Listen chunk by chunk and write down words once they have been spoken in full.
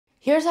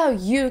Here's how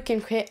you can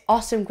create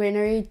awesome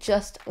greenery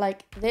just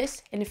like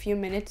this in a few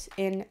minutes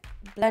in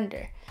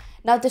Blender.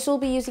 Now this will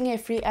be using a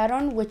free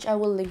add-on which I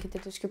will link in the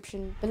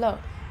description below.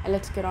 And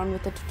let's get on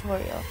with the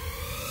tutorial.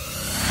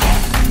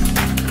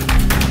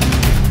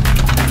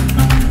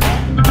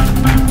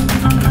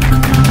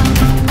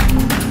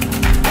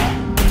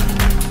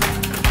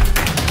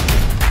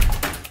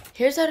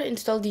 Here's how to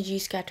install the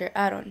G-Scatter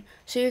add-on.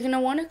 So you're going to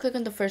want to click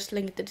on the first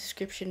link in the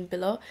description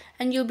below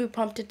and you'll be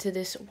prompted to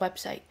this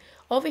website.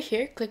 Over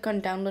here, click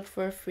on download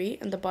for free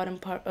in the bottom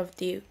part of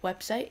the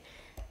website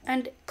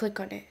and click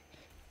on it.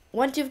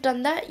 Once you've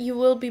done that, you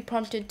will be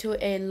prompted to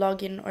a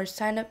login or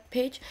sign up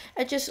page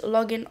and just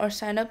log in or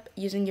sign up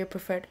using your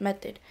preferred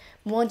method.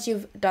 Once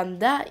you've done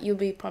that, you'll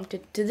be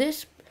prompted to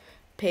this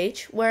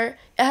page where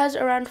it has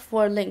around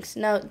 4 links.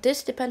 Now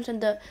this depends on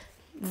the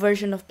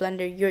version of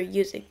Blender you're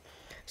using.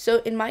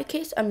 So in my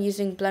case, I'm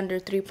using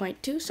Blender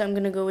 3.2, so I'm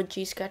going to go with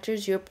G-Scatter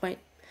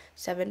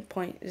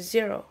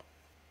 0.7.0.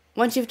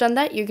 Once you've done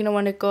that, you're going to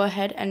want to go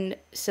ahead and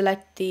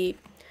select the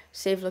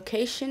save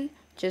location,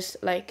 just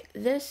like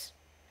this.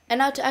 And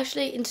now to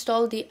actually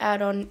install the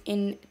add-on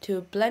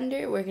into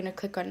Blender, we're going to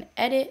click on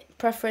Edit,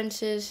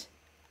 Preferences,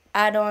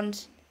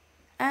 Add-ons,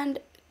 and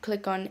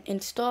click on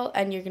Install,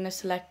 and you're going to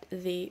select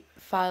the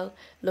file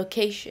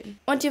location.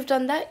 Once you've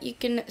done that, you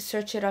can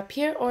search it up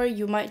here, or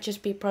you might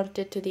just be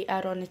prompted to the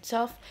add-on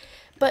itself.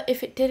 But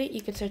if it didn't,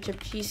 you can search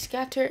up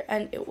G-Scatter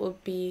and it will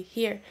be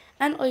here.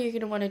 And all you're going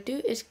to want to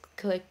do is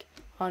click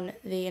on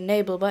the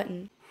enable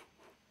button.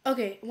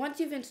 Okay, once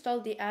you've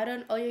installed the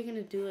add-on, all you're going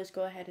to do is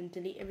go ahead and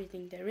delete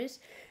everything there is.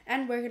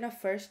 And we're going to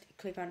first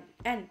click on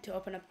N to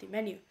open up the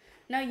menu.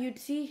 Now you'd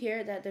see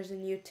here that there's a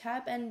new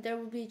tab and there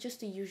will be just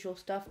the usual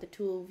stuff, the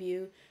tool,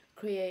 view,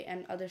 create,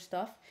 and other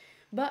stuff.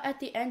 But at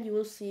the end, you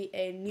will see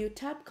a new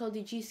tab called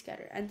the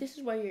G-Scatter, and this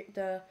is where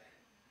the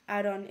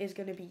add-on is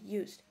going to be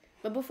used.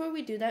 But before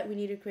we do that, we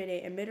need to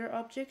create an emitter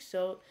object.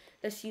 So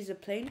let's use a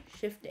plane,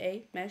 Shift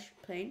A, Mesh,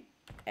 Plane,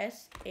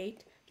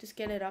 S8 to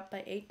scale it up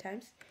by 8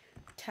 times.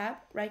 Tab,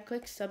 right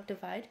click,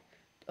 subdivide,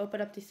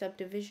 open up the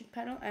subdivision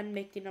panel and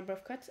make the number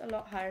of cuts a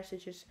lot higher,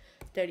 such as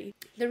 30.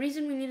 The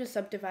reason we need to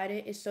subdivide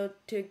it is so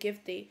to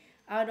give the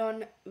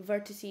add-on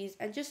vertices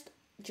and just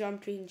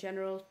geometry in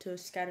general to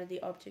scatter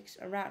the objects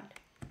around.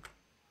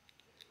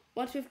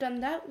 Once we've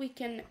done that, we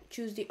can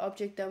choose the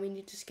object that we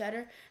need to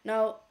scatter.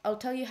 Now, I'll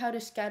tell you how to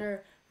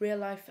scatter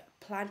real-life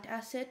plant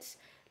assets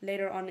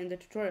later on in the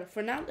tutorial.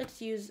 For now,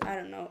 let's use, I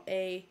don't know,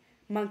 a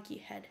monkey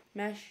head.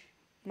 Mesh,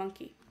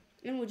 monkey.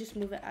 And we'll just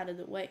move it out of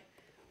the way.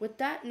 With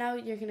that, now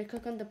you're going to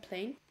click on the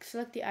plane,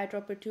 select the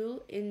eyedropper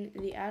tool in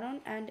the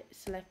add-on, and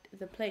select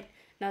the plane.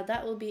 Now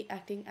that will be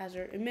acting as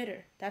our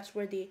emitter. That's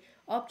where the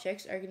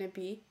objects are going to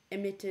be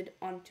emitted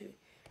onto.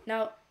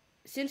 Now,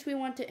 since we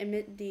want to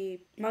emit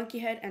the monkey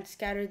head and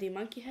scatter the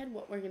monkey head,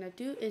 what we're going to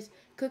do is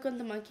click on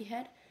the monkey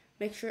head,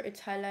 make sure it's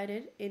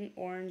highlighted in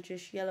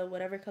orangish, yellow,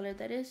 whatever color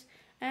that is,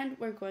 and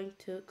we're going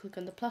to click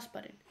on the plus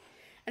button.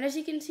 And as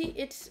you can see,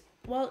 it's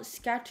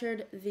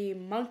scattered the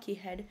monkey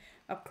head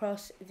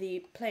across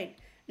the plane.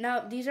 Now,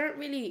 these aren't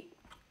really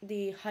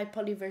the high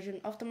poly version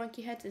of the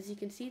monkey heads. As you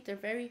can see, they're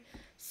very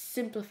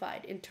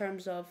simplified in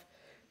terms of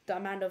the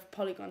amount of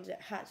polygons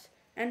it has.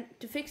 And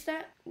to fix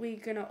that, we're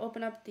going to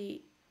open up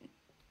the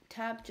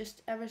tab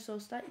just ever so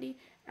slightly,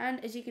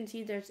 and as you can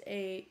see, there's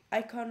a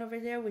icon over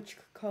there which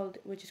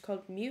is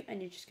called mute,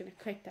 and you're just going to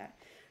click that.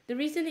 The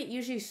reason it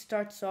usually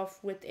starts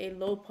off with a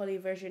low poly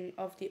version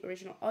of the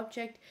original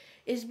object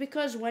is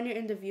because when you're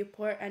in the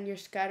viewport and you're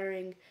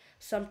scattering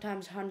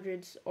sometimes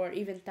hundreds or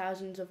even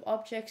thousands of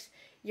objects,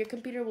 your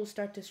computer will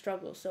start to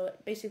struggle. So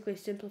it basically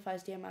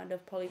simplifies the amount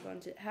of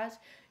polygons it has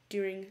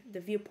during the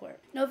viewport.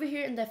 Now over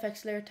here in the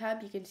effects layer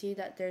tab, you can see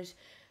that there's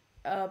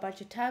a bunch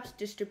of tabs: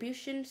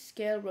 distribution,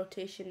 scale,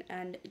 rotation,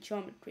 and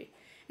geometry.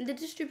 In the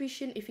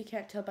distribution, if you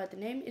can't tell by the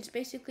name, it's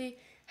basically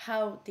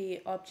how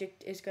the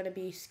object is going to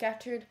be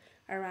scattered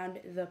around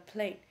the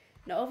plane.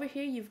 Now over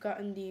here, you've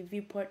gotten the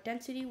viewport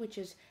density, which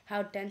is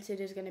how dense it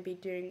is going to be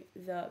during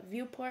the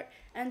viewport,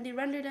 and the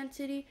render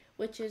density,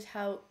 which is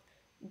how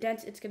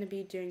dense it's going to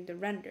be during the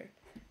render.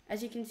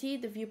 As you can see,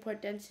 the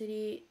viewport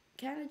density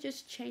kind of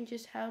just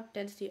changes how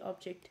dense the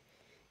object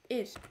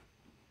is.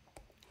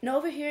 Now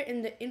over here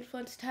in the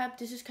influence tab,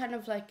 this is kind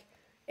of like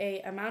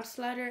a amount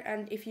slider,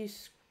 and if you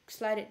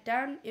slide it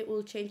down, it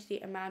will change the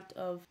amount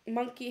of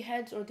monkey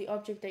heads or the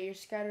object that you're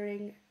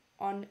scattering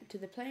onto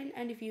the plane,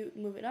 and if you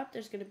move it up,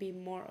 there's going to be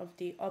more of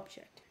the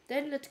object.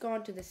 Then let's go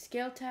on to the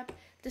scale tab.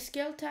 The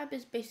scale tab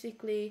is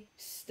basically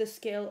the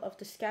scale of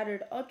the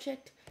scattered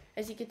object.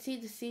 As you can see,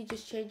 the C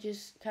just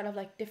changes kind of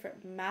like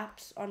different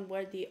maps on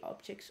where the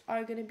objects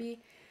are going to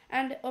be.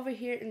 And over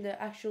here in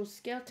the actual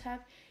scale tab,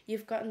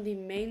 you've gotten the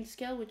main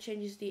scale, which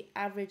changes the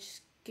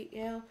average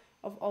scale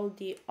of all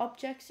the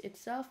objects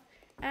itself.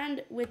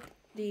 And with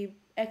the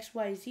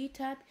XYZ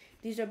tab,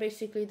 these are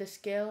basically the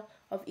scale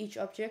of each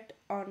object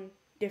on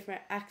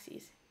different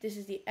axes. This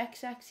is the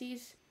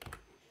x-axis,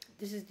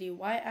 this is the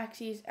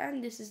y-axis,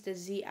 and this is the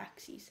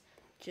z-axis,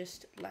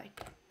 just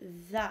like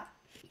that.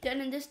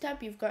 Then in this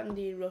tab, you've gotten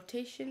the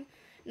rotation,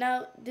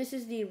 Now this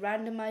is the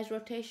randomized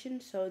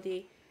rotation, so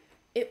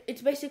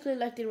it's basically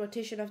like the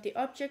rotation of the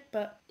object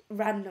but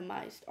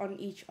randomized on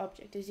each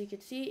object. As you can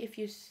see, if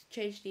you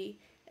change the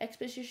X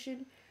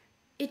position,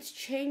 it's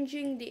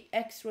changing the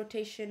X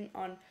rotation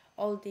on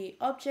all the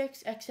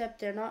objects, except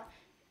they're not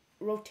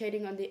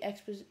rotating on the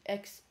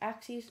X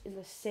axis in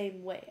the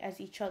same way as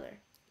each other,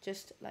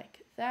 just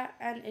like that.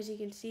 And as you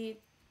can see,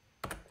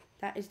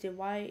 that is the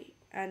Y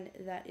and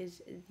that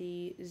is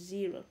the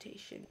Z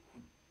rotation.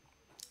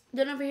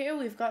 Then over here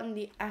we've gotten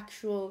the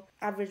actual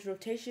average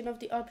rotation of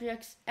the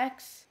objects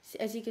X.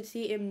 As you can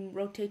see, it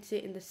rotates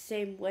it in the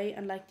same way,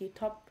 unlike the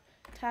top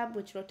tab,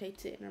 which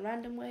rotates it in a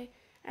random way,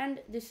 and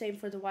the same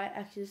for the Y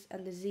axis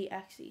and the Z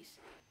axis.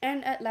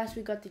 And at last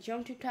we got the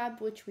geometry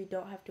tab, which we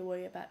don't have to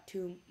worry about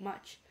too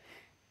much.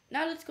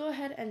 Now let's go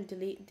ahead and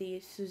delete the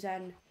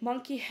Suzanne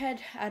monkey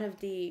head out of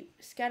the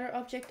scatter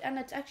object, and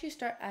let's actually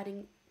start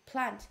adding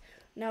plants.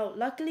 Now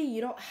luckily you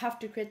don't have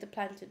to create the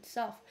plant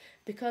itself,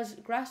 because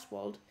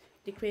Grasswald,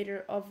 the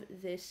creator of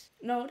this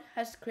node,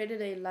 has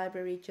created a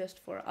library just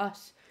for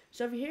us.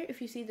 So over here, if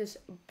you see this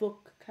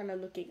book kind of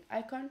looking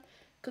icon,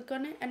 click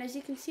on it, and as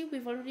you can see,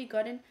 we've already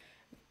gotten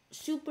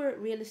super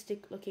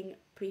realistic looking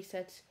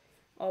presets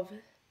of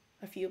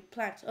a few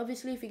plants.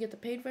 Obviously, if you get the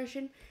paid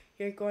version,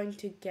 you're going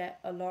to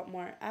get a lot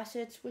more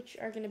assets, which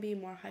are going to be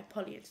more high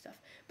poly and stuff,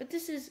 but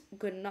this is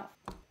good enough.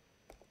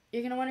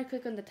 You're going to want to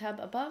click on the tab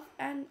above,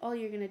 and all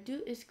you're going to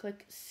do is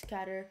click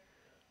scatter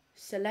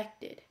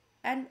selected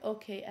and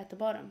OK at the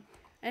bottom.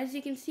 And as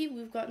you can see,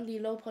 we've gotten the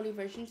low poly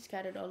version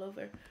scattered all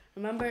over.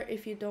 Remember,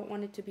 if you don't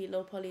want it to be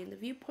low poly in the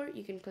viewport,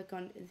 you can click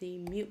on the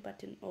mute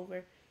button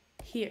over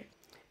here.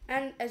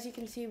 And as you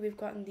can see, we've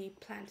gotten the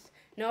plants.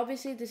 Now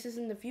obviously this is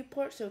in the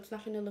viewport, so it's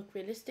not going to look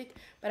realistic,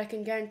 but I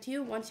can guarantee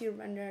you, once you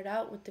render it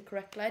out with the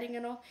correct lighting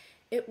and all,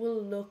 it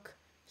will look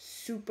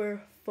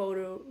super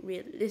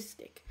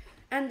photorealistic.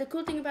 And the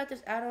cool thing about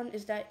this add-on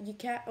is that you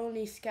can't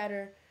only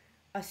scatter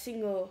a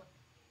single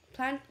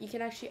plant, you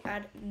can actually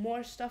add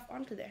more stuff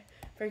onto there.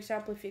 For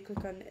example, if you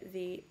click on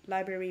the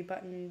library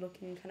button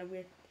looking kind of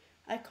weird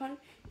icon,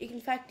 you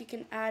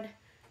can add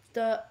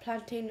the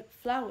plantain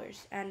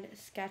flowers and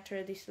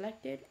scatter the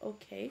selected.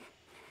 Okay,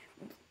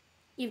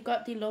 you've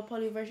got the low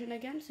poly version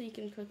again, so you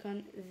can click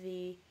on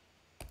the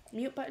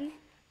mute button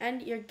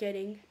and you're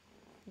getting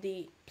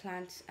the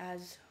plants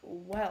as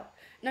well.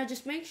 Now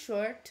just make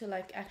sure to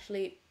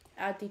actually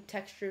add the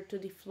texture to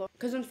the floor,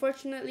 because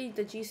unfortunately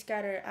the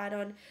G-Scatter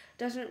add-on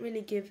doesn't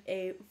really give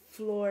a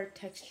floor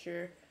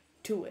texture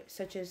to it,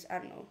 such as, I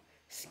don't know,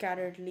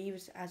 scattered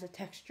leaves as a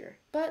texture.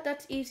 But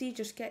that's easy,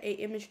 just get a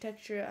image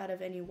texture out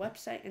of any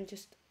website and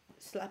just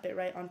slap it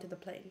right onto the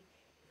plane.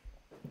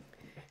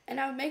 And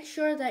now make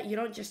sure that you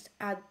don't just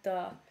add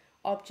the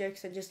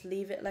objects and just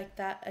leave it like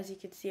that, as you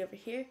can see over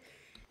here.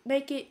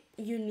 Make it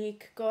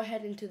unique. Go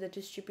ahead into the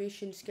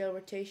distribution, scale,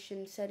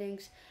 rotation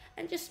settings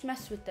and just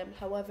mess with them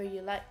however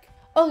you like.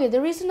 Okay,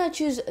 the reason I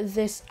choose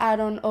this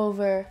add-on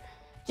over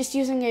just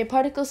using a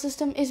particle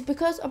system is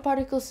because a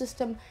particle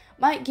system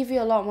might give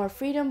you a lot more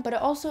freedom, but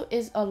it also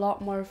is a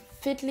lot more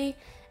fiddly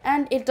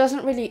and it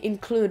doesn't really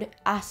include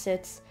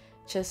assets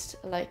just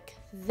like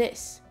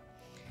this.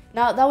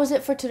 Now that was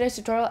it for today's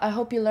tutorial. I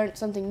hope you learned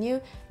something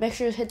new. Make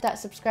sure to hit that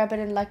subscribe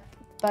button, like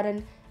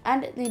button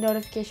and the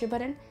notification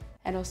button,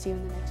 and I'll see you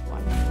in the next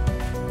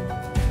one.